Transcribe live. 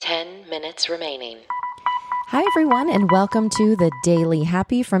minutes remaining. Hi, everyone, and welcome to the Daily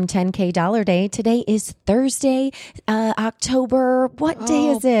Happy from 10K Dollar Day. Today is Thursday, October. What day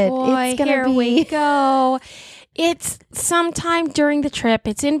is it? Boy, It's gonna here be. we go. It's sometime during the trip.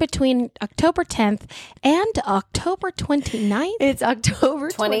 It's in between October 10th and October 29th. It's October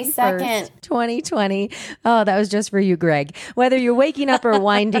 22nd. 2020. Oh, that was just for you, Greg. Whether you're waking up or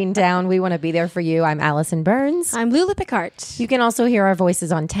winding down, we want to be there for you. I'm Allison Burns. I'm Lula Picard. You can also hear our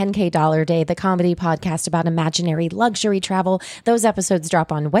voices on 10K Dollar Day, the comedy podcast about imaginary luxury travel. Those episodes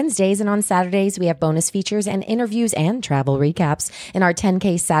drop on Wednesdays, and on Saturdays, we have bonus features and interviews and travel recaps in our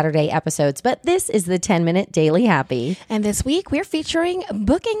 10K Saturday episodes. But this is the 10-minute Daily Happy. And this week, we're featuring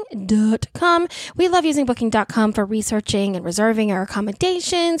Booking.com. We love using Booking.com for researching and reserving our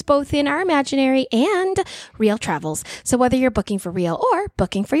accommodations, both in our imaginary and real travels. So whether you're booking for real or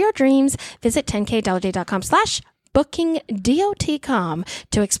booking for your dreams, visit 10kdollarday.com/booking.com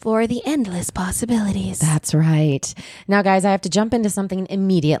to explore the endless possibilities. That's right. Now, guys, I have to jump into something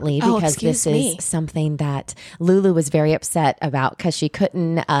immediately because excuse this me. is something that Lulu was very upset about because she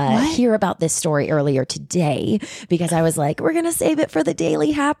couldn't hear about this story earlier today because I was like, we're going to save it for the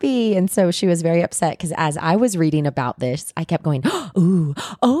Daily Happy. And so she was very upset because as I was reading about this, I kept going, ooh,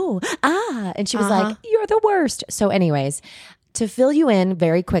 oh, ah. And she was like, you're the worst. So anyways, to fill you in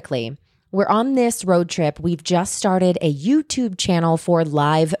very quickly, we're on this road trip. We've just started a YouTube channel for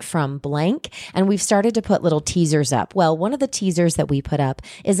Live from Blank, and we've started to put little teasers up. Well, one of the teasers that we put up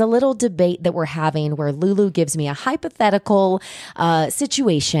is a little debate that we're having where Lulu gives me a hypothetical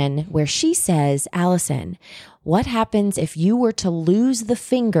situation where she says, Allison, what happens if you were to lose the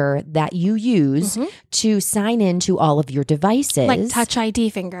finger that you use to sign into all of your devices? Like Touch ID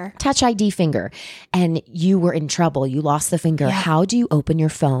finger. Touch ID finger, and you were in trouble. You lost the finger. Yeah. How do you open your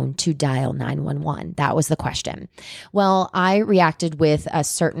phone to dial 911? That was the question. Well, I reacted with a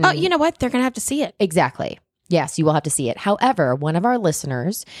certain... Oh, you know what? They're going to have to see it. Exactly. Yes, you will have to see it. However, one of our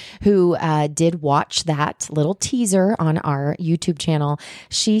listeners who did watch that little teaser on our YouTube channel,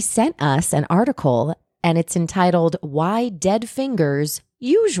 she sent us an article, and it's entitled, Why Dead Fingers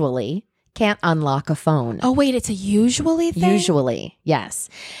Usually Can't Unlock a Phone. Oh, wait, it's a usually thing? Usually, yes.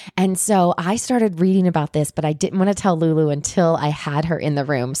 And so I started reading about this, but I didn't want to tell Lulu until I had her in the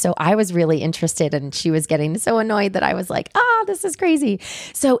room. So I was really interested, and she was getting so annoyed that I was like, this is crazy.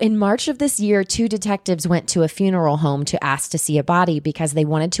 So in March of this year, 2 detectives went to a funeral home to ask to see a body because they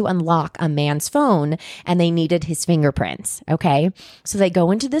wanted to unlock a man's phone and they needed his fingerprints. Okay. So they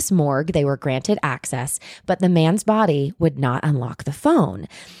go into this morgue. They were granted access, but the man's body would not unlock the phone.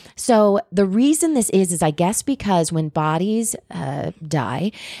 So the reason this is I guess because when bodies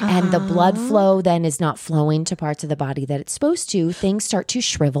die and the blood flow then is not flowing to parts of the body that it's supposed to, things start to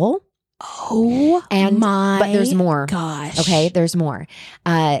shrivel. Oh, But there's more. Gosh. Okay, there's more.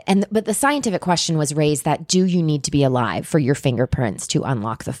 But the scientific question was raised that do you need to be alive for your fingerprints to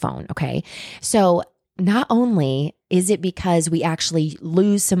unlock the phone? Okay, so not only is it because we actually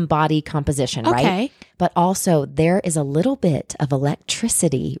lose some body composition, right? But also there is a little bit of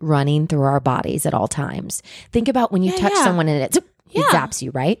electricity running through our bodies at all times. Think about when you touch someone and it zaps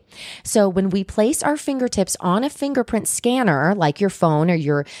you, right? So when we place our fingertips on a fingerprint scanner, like your phone or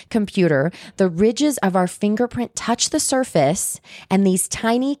your computer, the ridges of our fingerprint touch the surface, and these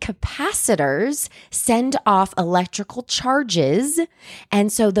tiny capacitors send off electrical charges.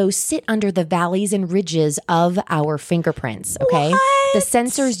 And so those sit under the valleys and ridges of our fingerprints, okay? What? The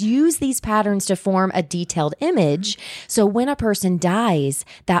sensors use these patterns to form a detailed image. So when a person dies,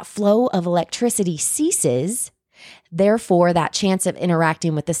 that flow of electricity ceases. Therefore, that chance of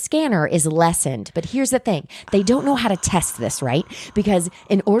interacting with the scanner is lessened. But here's the thing. They don't know how to test this, right? Because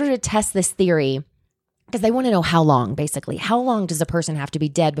in order to test this theory, because they want to know how long, basically. How long does a person have to be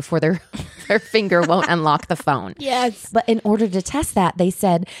dead before their finger won't unlock the phone? Yes. But in order to test that, they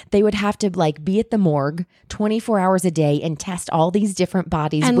said they would have to be at the morgue 24 hours a day and test all these different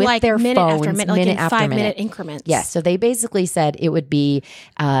bodies And with their minute phones after minute, in 5-minute increments. Yes. So they basically said it would be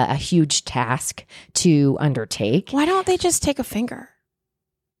a huge task to undertake. Why don't they just take a finger?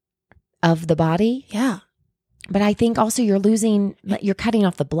 Of the body? Yeah. But I think also you're cutting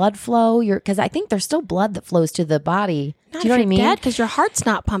off the blood flow. Because I think there's still blood that flows to the body. Not Do you know what I mean? Dead because your heart's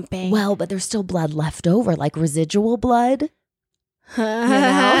not pumping. Well, but there's still blood left over, like residual blood.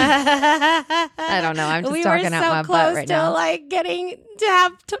 I don't know. I'm just talking out my butt right now. Getting to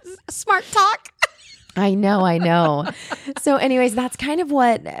have smart talk. I know. So anyways, that's kind of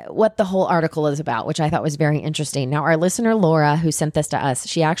what the whole article is about, which I thought was very interesting. Now, our listener, Laura, who sent this to us,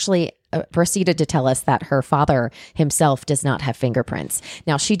 she actually proceeded to tell us that her father himself does not have fingerprints.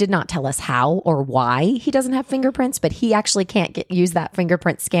 Now, she did not tell us how or why he doesn't have fingerprints, but he actually can't use that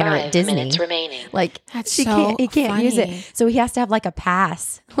fingerprint scanner at Disney. 5 minutes remaining. Like, That's he so can't funny. use it. So he has to have like a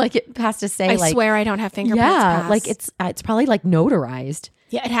pass. Like, it has to say I swear I don't have fingerprints. yeah, pass. like it's probably like notarized.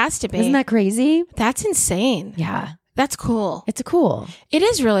 Yeah, it has to be. Isn't that crazy? That's insane. Yeah. That's cool. It's cool. It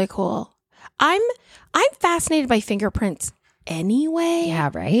is really cool. I'm fascinated by fingerprints anyway. Yeah,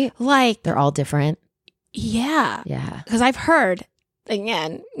 right? Like, They're all different. yeah. Yeah. Because I've heard,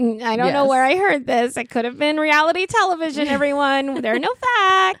 again, I don't know Yes. where I heard this. It could have been reality television, everyone. There are no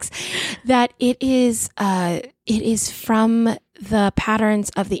facts. That it is from the patterns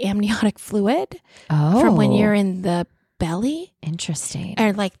of the amniotic fluid Oh. from when you're in the belly. Interesting.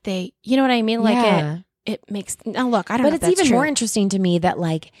 Or like you know what I mean? Like Yeah. it makes, now look, I don't know But if it's that's even true. more interesting to me that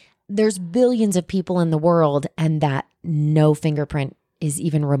like there's billions of people in the world and that no fingerprint is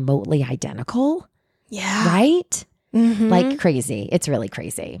even remotely identical, Yeah. right? Mhm. Like crazy. It's really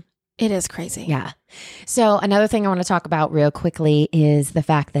crazy. It is crazy. Yeah. So another thing I want to talk about real quickly is the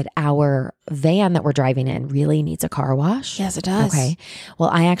fact that our van that we're driving in really needs a car wash. Yes, it does. Okay. Well,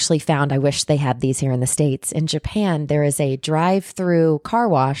 I actually found, I wish they had these here in the States. In Japan, there is a drive-through car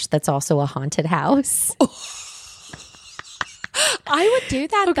wash that's also a haunted house. I would do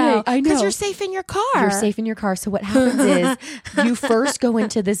that Okay, though. I know. Because you're safe in your car. You're safe in your car. So what happens is you first go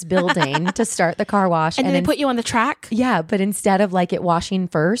into this building to start the car wash. And then they put you on the track. yeah, but instead of like it washing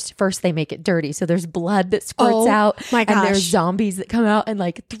first they make it dirty. So there's blood that squirts Oh, out. my And there's gosh. zombies that come out and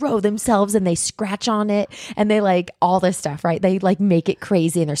like throw themselves and they scratch on it. And they like all this stuff, right? They like make it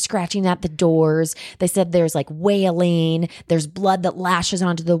crazy and they're scratching at the doors. They said there's like wailing. There's blood that lashes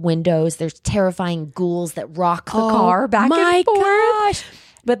onto the windows. There's terrifying ghouls that rock the car back my and forth. gosh.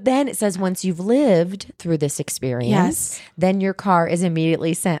 But then it says once you've lived through this experience, Yes. then your car is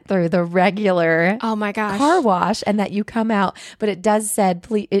immediately sent through the regular Oh my gosh. car wash and that you come out. But it does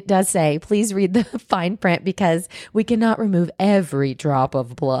say, please read the fine print because we cannot remove every drop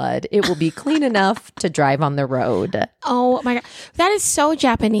of blood. It will be clean enough to drive on the road. Oh my god, that is so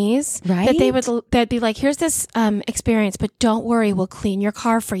Japanese, That they Right? they'd be like, "Here's this experience, but don't worry, we'll clean your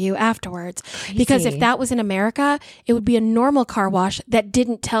car for you afterwards." Because if Crazy. that was in America, it would be a normal car wash that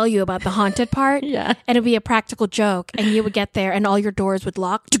didn't tell you about the haunted part. Yeah. and it'd be a practical joke, and you would get there, and all your doors would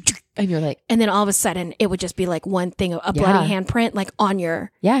lock, And you're like, and then all of a sudden, it would just be like one thing, a Yeah. bloody handprint, like on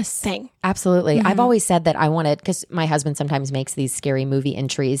your yes. thing. Absolutely. I've always said that I wanted, because my husband sometimes makes these scary movie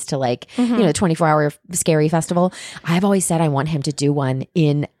entries to like, 24-hour scary festival. I've always said I want him to do one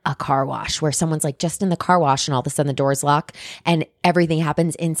in a car wash where someone's like just in the car wash and all of a sudden the doors lock and everything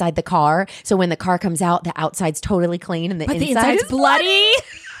happens inside the car. So when the car comes out, the outside's totally clean and the But inside the inside's is bloody.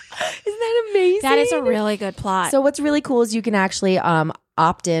 Isn't that amazing? That is a really good plot. So what's really cool is you can actually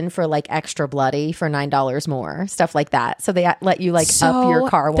opt in for like extra bloody for $9 more, stuff like that. So they let you like up your So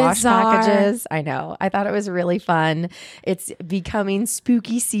car wash bizarre. packages. I know. I thought it was really fun. It's becoming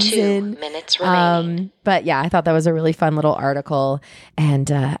spooky 2 season. minutes remaining. But yeah, I thought that was a really fun little article.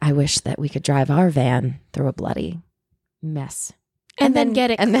 And I wish that we could drive our van through a bloody mess. and then get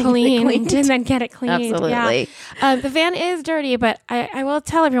it cleaned. And then get it cleaned. Absolutely. Yeah. The van is dirty, but I will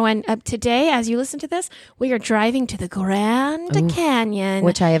tell everyone today, as you listen to this, we are driving to the Grand Canyon.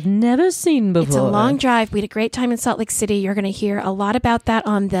 Which I have never seen before. It's a long drive. We had a great time in Salt Lake City. You're going to hear a lot about that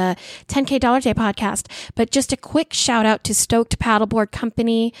on the 10K Dollar Day podcast. But just a quick shout out to Stoked Paddleboard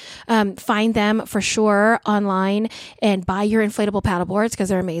Company. Find them for sure online and buy your inflatable paddleboards because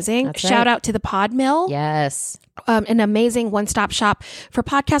they're amazing. That's Shout right. out to the Pod Mill. Yes. An amazing one-stop shop for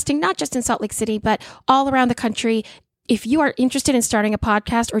podcasting, not just in Salt Lake City, but all around the country. If you are interested in starting a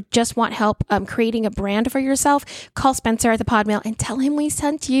podcast or just want help creating a brand for yourself, call Spencer at the Pod Mill and tell him we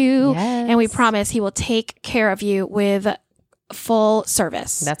sent you. Yes. And we promise he will take care of you with full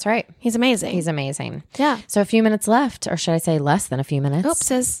service. That's right. He's amazing. He's amazing. Yeah. So a few minutes left, or should I say less than a few minutes? Oops,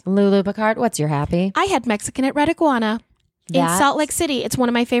 sis. Lulu Picard, what's your happy? I had Mexican at Red Iguana in That's- Salt Lake City. It's one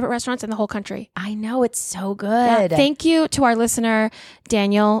of my favorite restaurants in the whole country. I know, it's so Yeah, good. thank you to our listener,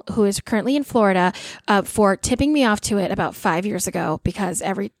 Daniel, who is currently in Florida, for tipping me off to it about 5 years ago, because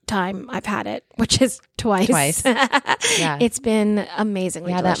every time I've had it, which is twice. Yeah. It's been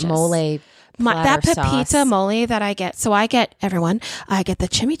amazingly delicious. That mole That platter pepita sauce. mole that I get. So I get the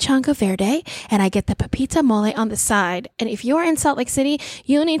chimichanga verde and I get the pepita mole on the side. And if you're in Salt Lake City,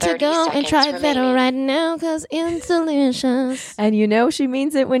 you need to 30 go and try seconds Vero remaining. right now because it's delicious. And you know she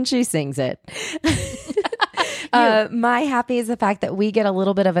means it when she sings it. My happy is the fact that we get a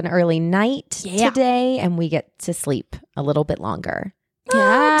little bit of an early night today and we get to sleep a little bit longer.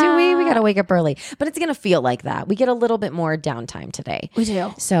 Yeah. Do we? We got to wake up early. But it's going to feel like that. We get a little bit more downtime today. We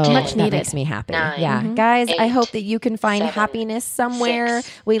do. So Much that needed. makes me happy. 9, Yeah. Guys, I 8, hope that you can find 7, happiness somewhere.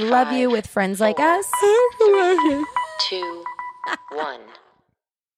 6, We love you 5, with friends like 4, us. 2, 1.